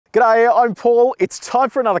G'day, I'm Paul. It's time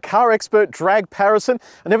for another CarExpert Dragparison.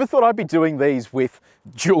 I never thought I'd be doing these with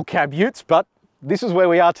dual cab utes, but this is where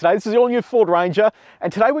we are today. This is the all-new Ford Ranger,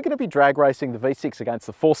 and today we're going to be drag racing the V6 against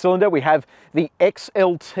the four-cylinder. We have the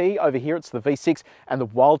XLT over here, it's the V6, and the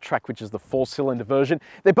Wildtrak, which is the four-cylinder version.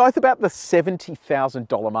 They're both about the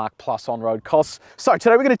 $70,000 mark plus on-road costs. So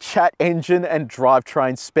today we're going to chat engine and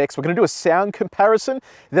drivetrain specs. We're going to do a sound comparison.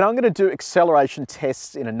 Then I'm going to do acceleration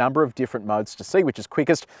tests in a number of different modes to see which is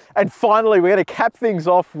quickest. And finally, we're going to cap things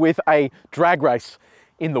off with a drag race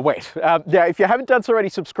in the wet. Now, if you haven't done so already,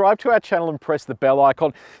 subscribe to our channel and press the bell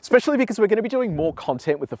icon, especially because we're going to be doing more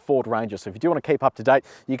content with the Ford Ranger. So if you do want to keep up to date,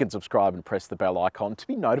 you can subscribe and press the bell icon to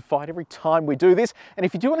be notified every time we do this. And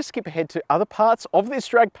if you do want to skip ahead to other parts of this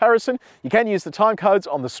Dragparison, you can use the time codes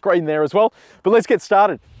on the screen there as well. But let's get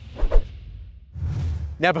started.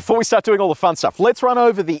 Now, before we start doing all the fun stuff, let's run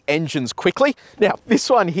over the engines quickly. Now, this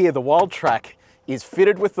one here, the Wildtrak, is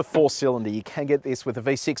fitted with the four-cylinder. You can get this with a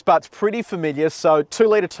V6, but it's pretty familiar. So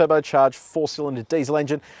 2-litre turbocharged four-cylinder diesel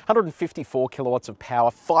engine, 154 kilowatts of power,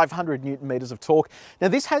 500 Newton meters of torque. Now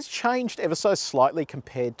this has changed ever so slightly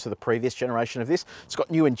compared to the previous generation of this. It's got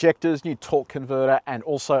new injectors, new torque converter, and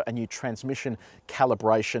also a new transmission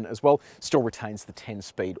calibration as well. Still retains the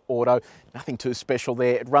 10-speed auto. Nothing too special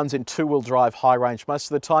there. It runs in two-wheel drive high range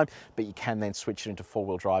most of the time, but you can then switch it into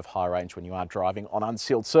four-wheel drive high range when you are driving on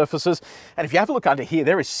unsealed surfaces. And if you have a look under here,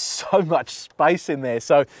 there is so much space in there,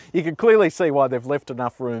 so you can clearly see why they've left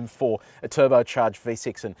enough room for a turbocharged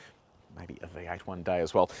V6 and maybe a V8 one day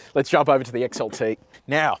as well. Let's jump over to the XLT.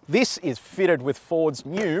 Now, this is fitted with Ford's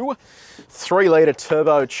new 3-litre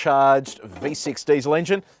turbocharged V6 diesel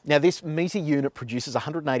engine. Now, this meter unit produces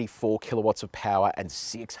 184 kilowatts of power and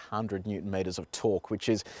 600 Newton meters of torque, which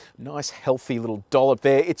is a nice, healthy little dollop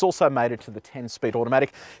there. It's also mated to the 10-speed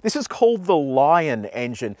automatic. This is called the Lion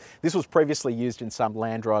engine. This was previously used in some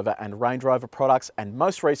Land Rover and Range Rover products, and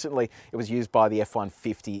most recently, it was used by the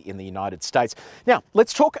F-150 in the United States. Now,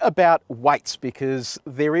 let's talk about weights, because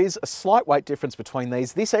there is a slight weight difference between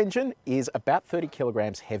these. This engine is about 30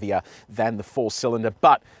 kilograms heavier than the four-cylinder,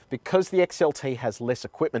 but because the XLT has less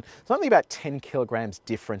equipment, it's only about 10 kilograms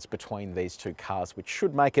difference between these two cars, which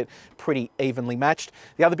should make it pretty evenly matched.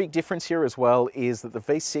 The other big difference here as well is that the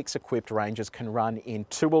V6 equipped Rangers can run in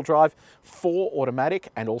two-wheel drive, 4 automatic,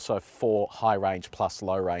 and also 4 high range plus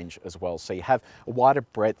low range as well. So you have a wider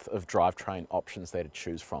breadth of drivetrain options there to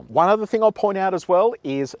choose from. One other thing I'll point out as well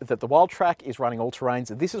is that the Wildtrak is running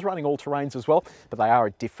all-terrains. This is running all-terrains as well, but they are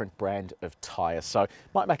a different brand of tyre. So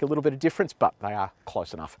might make a little bit of difference, but they are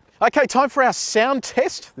close enough. Okay, time for our sound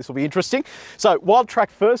test. This will be interesting. So Wildtrak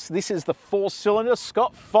first. This is the four-cylinder.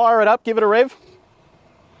 Scott, fire it up, give it a rev.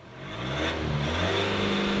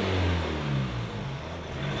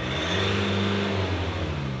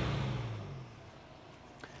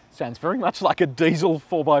 Sounds very much like a diesel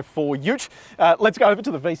 4x4 ute. Let's go over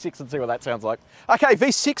to the V6 and see what that sounds like. Okay,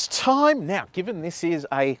 V6 time. Now, given this is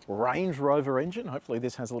a Range Rover engine, hopefully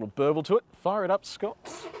this has a little burble to it. Fire it up, Scott.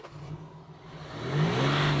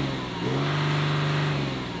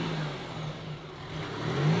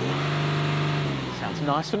 Sounds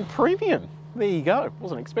nice and premium. There you go.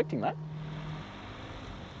 Wasn't expecting that.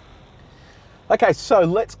 Okay, so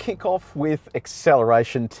let's kick off with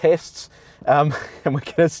acceleration tests. And we're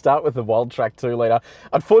going to start with the Wildtrak 2-litre.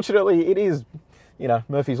 Unfortunately, it is, you know,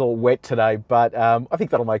 Murphy's all wet today, but I think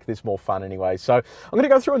that'll make this more fun anyway. So I'm going to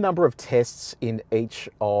go through a number of tests in each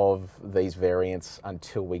of these variants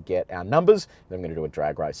until we get our numbers. Then I'm going to do a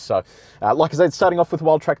drag race. So like I said, starting off with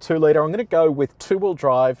Wildtrak 2-litre, I'm going to go with two-wheel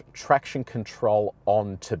drive traction control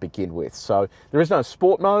on to begin with. So there is no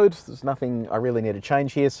sport mode. There's nothing I really need to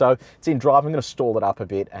change here. So it's in drive. I'm going to stall it up a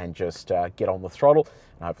bit and just get on the throttle.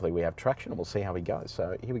 And hopefully we have traction and we'll see how we go.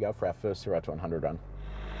 So here we go for our first 0 to 100 run.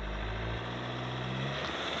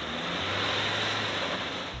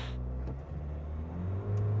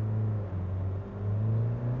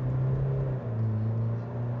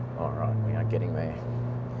 Getting there.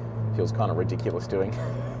 Feels kind of ridiculous doing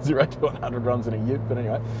 0 to 100 runs in a ute, but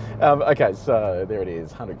anyway. Okay, so there it is,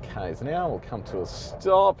 100 k's now. We'll come to a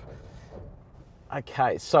stop.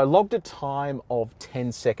 Okay, so logged a time of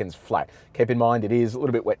 10 seconds flat. Keep in mind it is a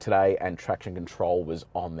little bit wet today and traction control was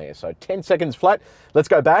on there. So 10 seconds flat. Let's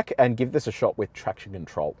go back and give this a shot with traction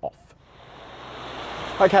control off.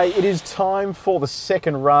 Okay, it is time for the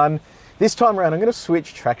second run. This time around, I'm going to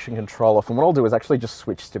switch traction control off, and what I'll do is actually just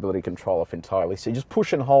switch stability control off entirely. So you just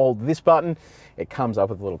push and hold this button, it comes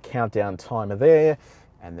up with a little countdown timer there,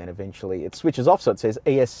 and then eventually it switches off, so it says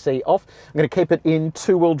ESC off. I'm going to keep it in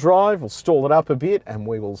two-wheel drive, we'll stall it up a bit, and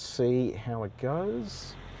we will see how it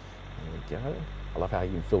goes. There we go. I love how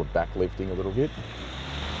you can feel it back lifting a little bit.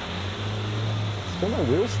 Still no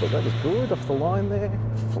wheel slip, that is good. Off the line there.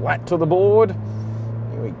 Flat to the board.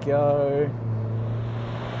 Here we go.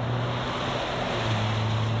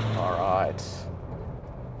 All right.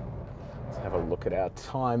 Let's have a look at our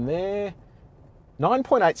time there.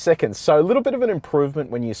 9.8 seconds, so a little bit of an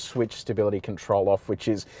improvement when you switch stability control off, which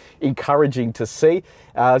is encouraging to see.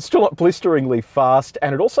 It's still not blisteringly fast,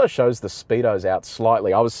 and it also shows the speedos out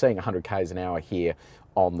slightly. I was seeing 100 k's an hour here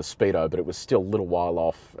on the speedo, but it was still a little while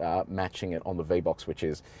off matching it on the V-Box, which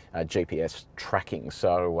is GPS tracking.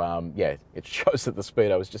 So yeah, it shows that the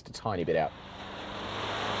speedo is just a tiny bit out.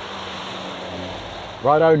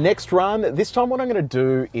 Righto, next run. This time what I'm going to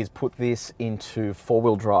do is put this into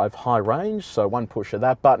four-wheel drive high range. So one push of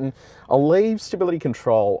that button. I'll leave stability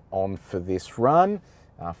control on for this run.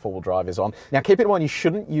 Four-wheel drive is on. Now keep in mind you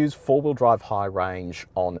shouldn't use four-wheel drive high range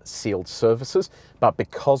on sealed surfaces, but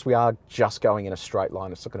because we are just going in a straight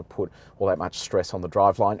line, it's not going to put all that much stress on the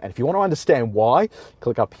driveline. And if you want to understand why,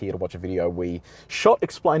 click up here to watch a video we shot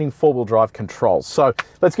explaining four-wheel drive controls. So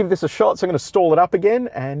let's give this a shot. So I'm going to stall it up again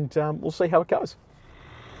and we'll see how it goes.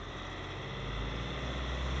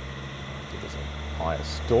 Higher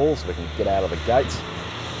stall so we can get out of the gates.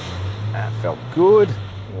 That felt good.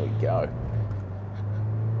 Here we go.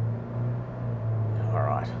 All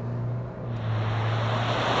right.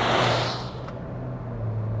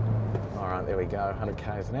 All right, there we go. 100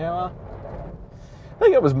 k's an hour. I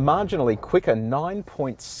think it was marginally quicker,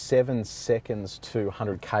 9.7 seconds to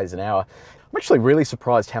 100 k's an hour. I'm actually really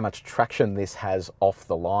surprised how much traction this has off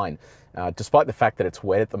the line. Despite the fact that it's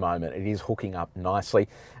wet at the moment, it is hooking up nicely.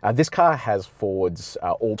 This car has Ford's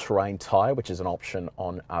all-terrain tyre, which is an option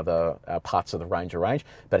on other parts of the Ranger range,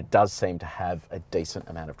 but it does seem to have a decent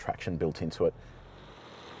amount of traction built into it.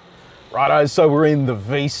 Righto, so we're in the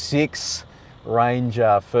V6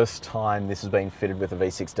 Ranger. First time this has been fitted with a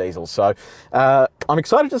V6 diesel. So I'm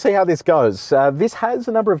excited to see how this goes. This has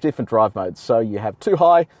a number of different drive modes. So you have 2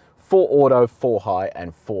 high, 4 auto, 4 high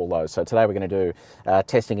and 4 low. So today we're going to do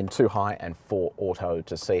testing in 2 high and 4 auto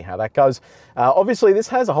to see how that goes. Obviously this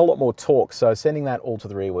has a whole lot more torque, so sending that all to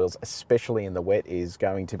the rear wheels, especially in the wet, is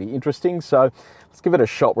going to be interesting. So let's give it a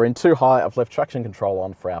shot. We're in 2 high. I've left traction control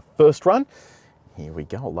on for our first run. Here we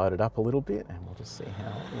go. I'll load it up a little bit and we'll just see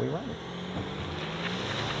how we run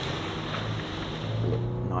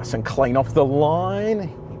it. Nice and clean off the line.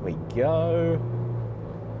 Here we go.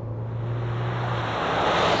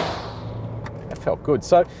 Felt good.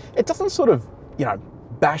 So it doesn't sort of, you know,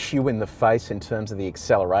 bash you in the face in terms of the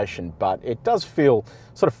acceleration, but it does feel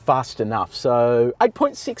sort of fast enough. So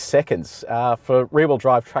 8.6 seconds for rear-wheel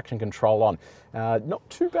drive traction control on. Not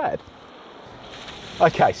too bad.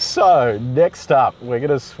 Okay, so next up, we're going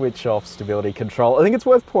to switch off stability control. I think it's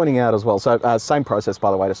worth pointing out as well. So same process, by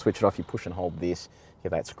the way, to switch it off. You push and hold this. Get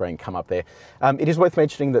that screen come up there. It is worth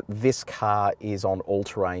mentioning that this car is on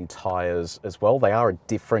all-terrain tyres as well. They are a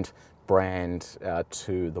different brand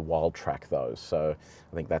to the Wildtrak though, so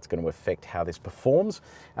I think that's going to affect how this performs.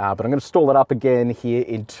 But I'm going to stall it up again here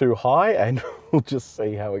in 2 high and we'll just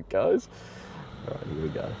see how it goes. All right, here we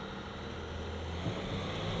go.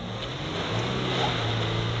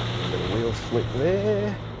 Bit of wheel slip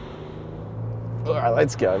there. All right,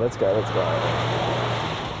 let's go, let's go, let's go.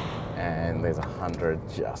 And there's 100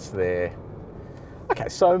 just there. Okay,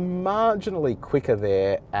 so marginally quicker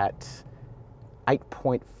there at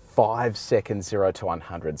 8.5 seconds 0 to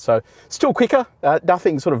 100. So still quicker,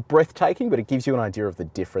 nothing sort of breathtaking, but it gives you an idea of the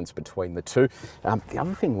difference between the two. The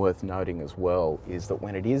other thing worth noting as well is that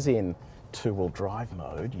when it is in 2-wheel drive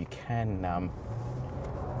mode, you can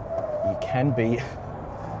be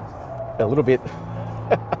a little bit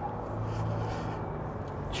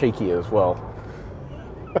cheeky as well.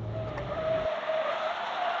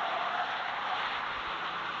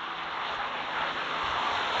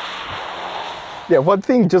 Yeah, one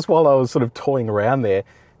thing just while I was sort of toying around there,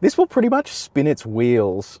 this will pretty much spin its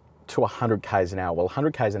wheels to 100 k's an hour. Well,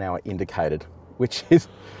 100 k's an hour indicated, which is,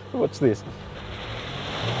 what's this?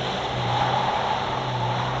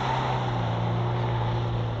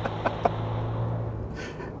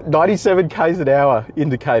 $97 k's an hour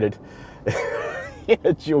indicated.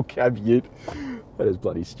 Yeah, dual cab ute. That is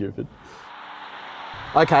bloody stupid.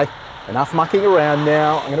 Okay, enough mucking around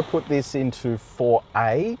now. I'm going to put this into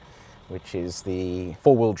 4A, which is the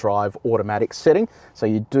 4-wheel drive automatic setting. So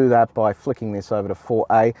you do that by flicking this over to 4A.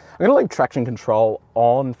 I'm gonna leave traction control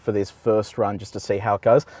on for this first run just to see how it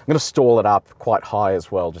goes. I'm gonna stall it up quite high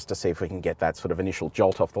as well, just to see if we can get that sort of initial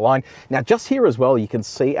jolt off the line. Now just here as well, you can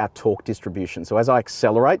see our torque distribution. So as I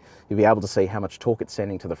accelerate, you'll be able to see how much torque it's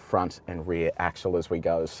sending to the front and rear axle as we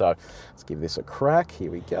go. So let's give this a crack.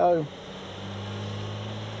 Here we go.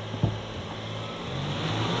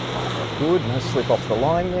 good. No slip off the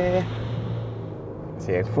line there.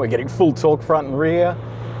 So yeah, we're getting full torque front and rear.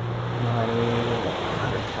 90,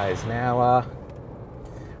 100 k's an hour.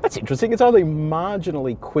 That's interesting. It's only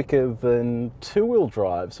marginally quicker than two-wheel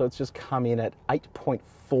drive, so it's just come in at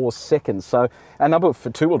 8.4 seconds. So our number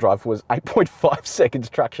for two-wheel drive was 8.5 seconds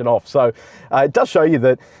traction off. So it does show you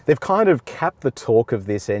that they've kind of capped the torque of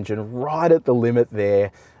this engine right at the limit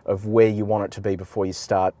there of where you want it to be before you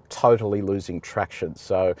start totally losing traction.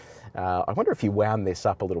 So I wonder if you wound this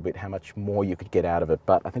up a little bit, how much more you could get out of it.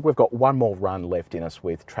 But I think we've got one more run left in us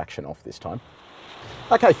with traction off this time.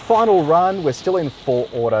 Okay, final run. We're still in 4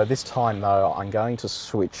 auto. This time though, I'm going to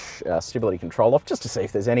switch stability control off just to see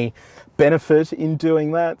if there's any benefit in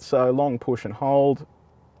doing that. So long push and hold.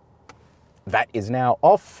 That is now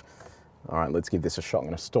off. All right, let's give this a shot. I'm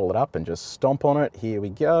going to stall it up and just stomp on it. Here we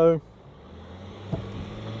go.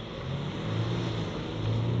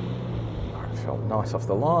 All right, felt nice off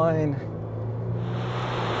the line.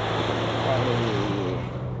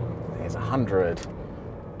 There's 100.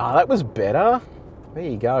 Ah, that was better. There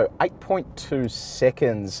you go, 8.2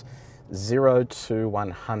 seconds, 0 to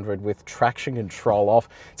 100 with traction control off.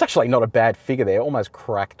 It's actually not a bad figure there, almost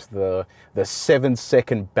cracked the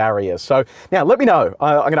 7-second barrier. So now let me know,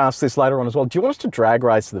 I'm gonna ask this later on as well, do you want us to drag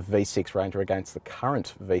race the V6 Ranger against the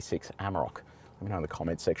current V6 Amarok? Let me know in the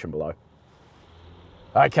comment section below.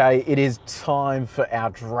 Okay, it is time for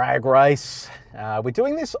our drag race. We're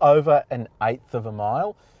doing this over 1/8 of a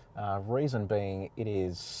mile. Reason being, it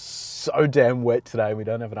is so damn wet today, we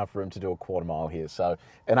don't have enough room to do a 1/4 mile here. So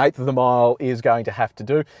 1/8 of the mile is going to have to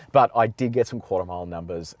do, but I did get some 1/4 mile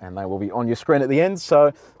numbers and they will be on your screen at the end. So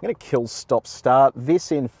I'm gonna kill stop start.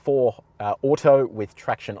 This in 4 auto with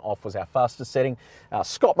traction off was our fastest setting.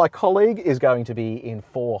 Scott, my colleague, is going to be in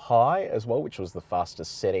 4 high as well, which was the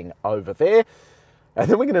fastest setting over there. And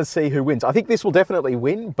then we're going to see who wins. I think this will definitely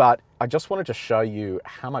win, but I just wanted to show you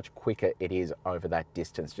how much quicker it is over that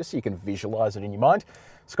distance, just so you can visualize it in your mind.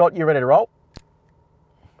 Scott, you ready to roll?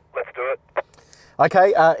 Let's do it.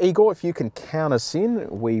 Okay, Igor, if you can count us in,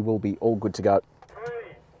 we will be all good to go.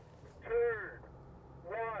 3, 2,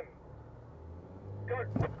 1,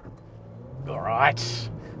 go. All right,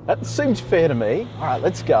 that seems fair to me. All right,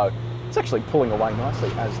 let's go. It's actually pulling away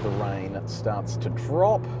nicely as the rain starts to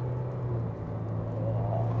drop.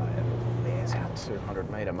 There's our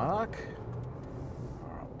 200-meter mark.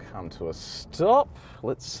 I'll come to a stop.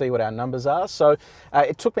 Let's see what our numbers are. So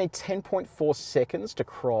it took me 10.4 seconds to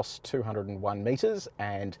cross 201 meters,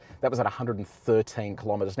 and that was at 113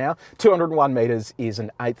 kilometers now. 201 meters is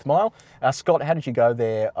an 1/8 mile. Scott, how did you go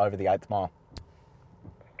there over the 1/8 mile?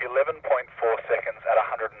 11.4 seconds at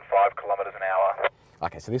 105 kilometers an hour.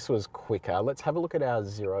 Okay, so this was quicker. Let's have a look at our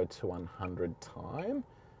 0 to 100 time.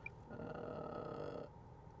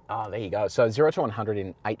 There you go. So 0 to 100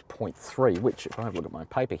 in 8.3, which, if I have a look at my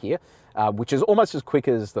paper here, which is almost as quick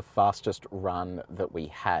as the fastest run that we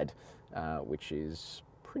had, which is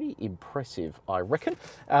pretty impressive, I reckon.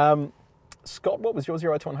 Scott, what was your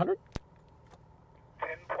 0 to 100?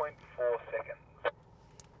 10.4 seconds.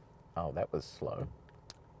 Oh, that was slow.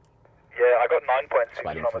 Yeah, I got 9.6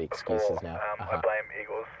 Waiting for the excuses now. I blame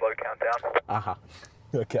Igor's slow countdown.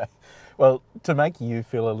 Okay. Well, to make you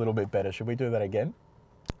feel a little bit better, should we do that again?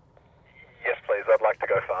 Yes, please. I'd like to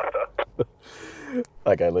go faster.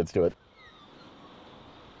 Okay, let's do it.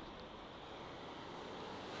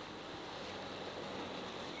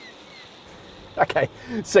 Okay,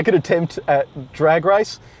 second attempt at drag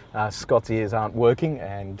race. Scott's ears aren't working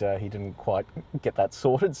and he didn't quite get that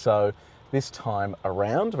sorted. So this time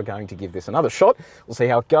around, we're going to give this another shot. We'll see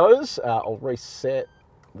how it goes. I'll reset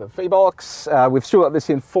the V-Box. We've still got this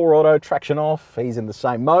in 4 auto, traction off. He's in the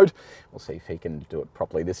same mode. We'll see if he can do it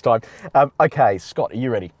properly this time. Okay, Scott, are you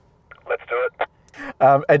ready? Let's do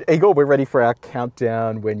it. And Igor, we're ready for our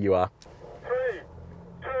countdown when you are. 3,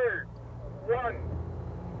 2, 1,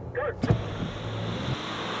 go.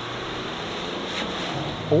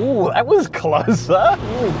 Oh, that was closer.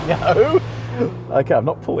 Here we go. Okay, I'm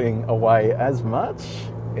not pulling away as much.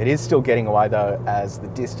 It is still getting away though as the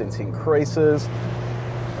distance increases.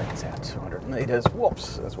 That's our 200 meters.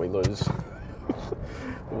 Whoops, as we lose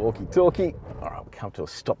the walkie-talkie. All right, we'll come to a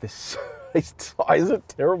stop. These tires are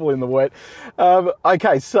terrible in the wet.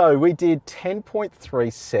 Okay, so we did 10.3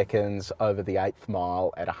 seconds over the 8th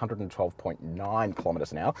mile at 112.9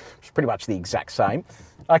 kilometers an hour, which is pretty much the exact same.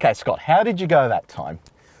 Okay, Scott, how did you go that time?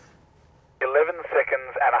 11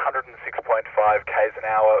 seconds at 106.5 k's an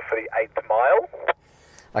hour for the 8th mile.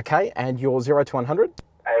 Okay, and your 0 to 100?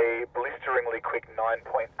 A blisteringly quick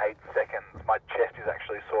 9.8 seconds. My chest is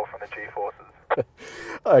actually sore from the G-forces.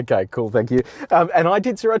 Okay, cool, thank you. And I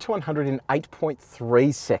did 0 to 100 in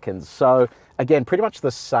 8.3 seconds. So again, pretty much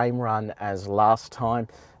the same run as last time.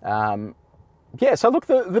 Yeah, so look,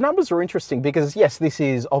 the numbers are interesting because yes, this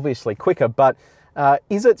is obviously quicker, but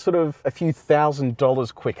is it sort of a few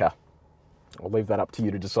 $1,000s quicker? I'll leave that up to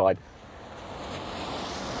you to decide.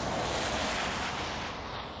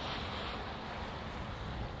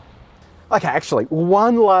 Okay, actually,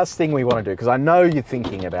 one last thing we want to do, because I know you're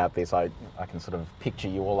thinking about this. I can sort of picture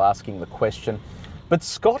you all asking the question. But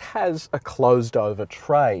Scott has a closed over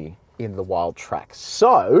tray in the Wildtrak.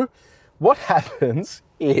 So what happens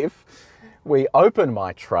if we open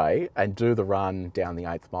my tray and do the run down the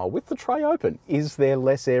 8th mile with the tray open? Is there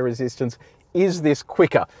less air resistance? Is this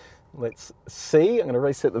quicker? Let's see. I'm going to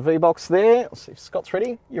reset the V-box there. Let's see if Scott's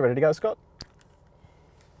ready. You ready to go, Scott?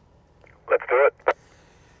 Let's do it.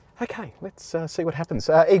 Okay, let's see what happens.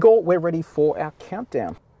 Igor, we're ready for our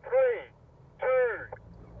countdown. 3, 2,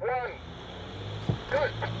 1, go!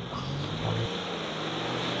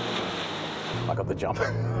 I got the jump.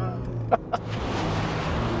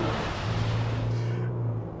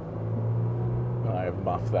 I have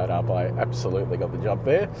muffed that up. I absolutely got the jump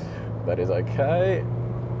there. That is okay.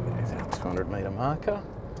 There's our 200-metre marker.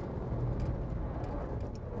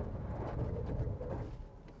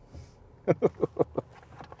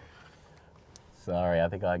 Sorry, I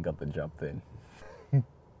think I got the jump then. I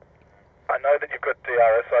know that you've got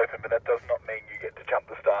DRS open, but that does not mean you get to jump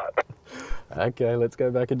the start. Okay, let's go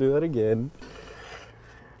back and do that again.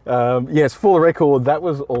 Yes, for the record, that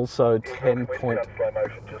was also 10 point... slow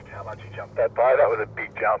motion, just how much you jumped that by. That was a big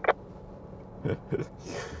jump.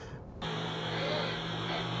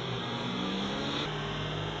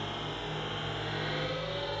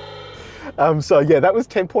 So yeah, that was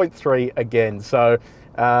 10.3 again. So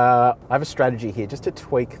I have a strategy here just to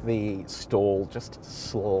tweak the stall just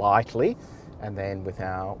slightly. And then with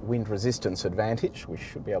our wind resistance advantage, we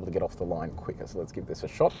should be able to get off the line quicker. So let's give this a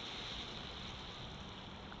shot.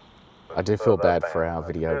 I do feel bad for our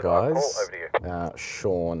video guys,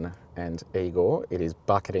 Sean and Igor. It is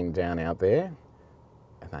bucketing down out there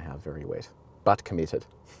and they are very wet, but committed.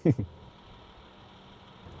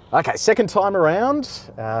 Okay, second time around.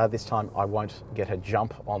 This time I won't get a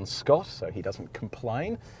jump on Scott so he doesn't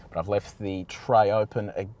complain, but I've left the tray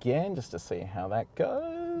open again just to see how that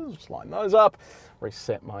goes. Just line those up,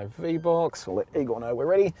 reset my V-box. We'll let Igor know we're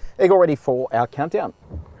ready. Igor, ready for our countdown.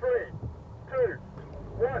 3, 2,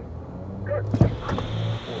 1, go!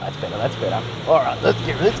 Oh, that's better, that's better. All right,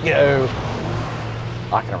 let's go.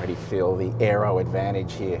 I can already feel the aero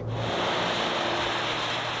advantage here.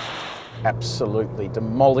 Absolutely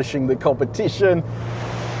demolishing the competition.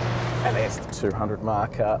 And there's the 200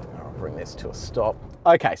 marker. I'll bring this to a stop.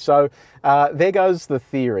 Okay, so there goes the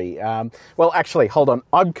theory. Well, actually, hold on.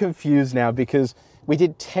 I'm confused now because we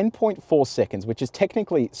did 10.4 seconds, which is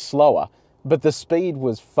technically slower, but the speed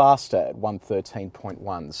was faster at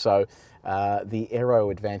 113.1. So the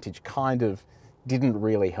aero advantage kind of didn't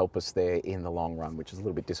really help us there in the long run, which is a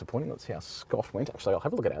little bit disappointing. Let's see how Scott went. Actually, I'll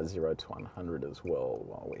have a look at our 0 to 100 as well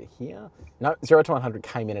while we're here. No, 0 to 100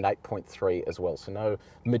 came in at 8.3 as well, so no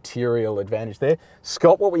material advantage there.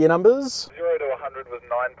 Scott, what were your numbers? 0 to 100 was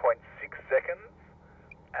 9.6 seconds,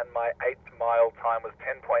 and my 8th mile time was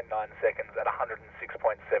 10.9 seconds at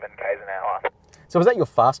 106.7 k's an hour. So was that your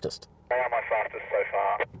fastest? They are my fastest so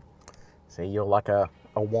far. See, you're like a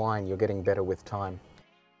wine, you're getting better with time.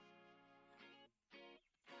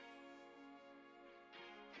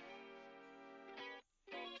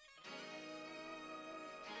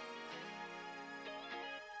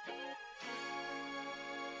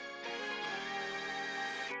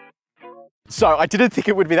 So I didn't think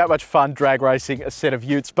it would be that much fun drag racing a set of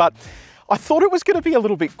utes, but I thought it was going to be a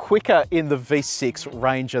little bit quicker in the V6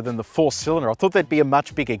 Ranger than the 4-cylinder. I thought there'd be a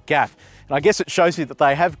much bigger gap. And I guess it shows you that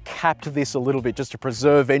they have capped this a little bit just to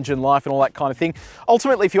preserve engine life and all that kind of thing.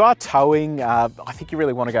 Ultimately, if you are towing, I think you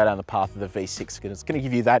really want to go down the path of the V6 because it's going to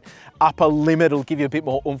give you that upper limit. It'll give you a bit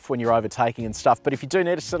more oomph when you're overtaking and stuff. But if you do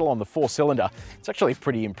need to settle on the 4-cylinder, it's actually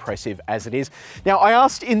pretty impressive as it is. Now, I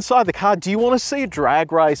asked inside the car, do you want to see a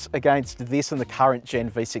drag race against this and the current Gen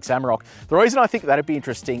V6 Amarok? The reason I think that'd be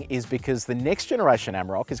interesting is because the next generation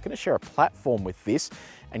Amarok is going to share a platform with this.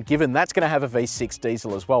 And given that's going to have a V6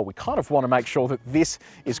 diesel as well, we kind of want to make sure that this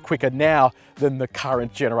is quicker now than the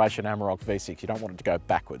current generation Amarok V6. You don't want it to go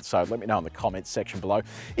backwards. So let me know in the comments section below.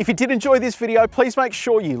 If you did enjoy this video, please make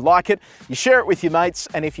sure you like it, you share it with your mates,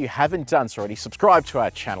 and if you haven't done so already, subscribe to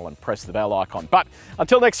our channel and press the bell icon. But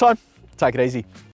until next time, take it easy.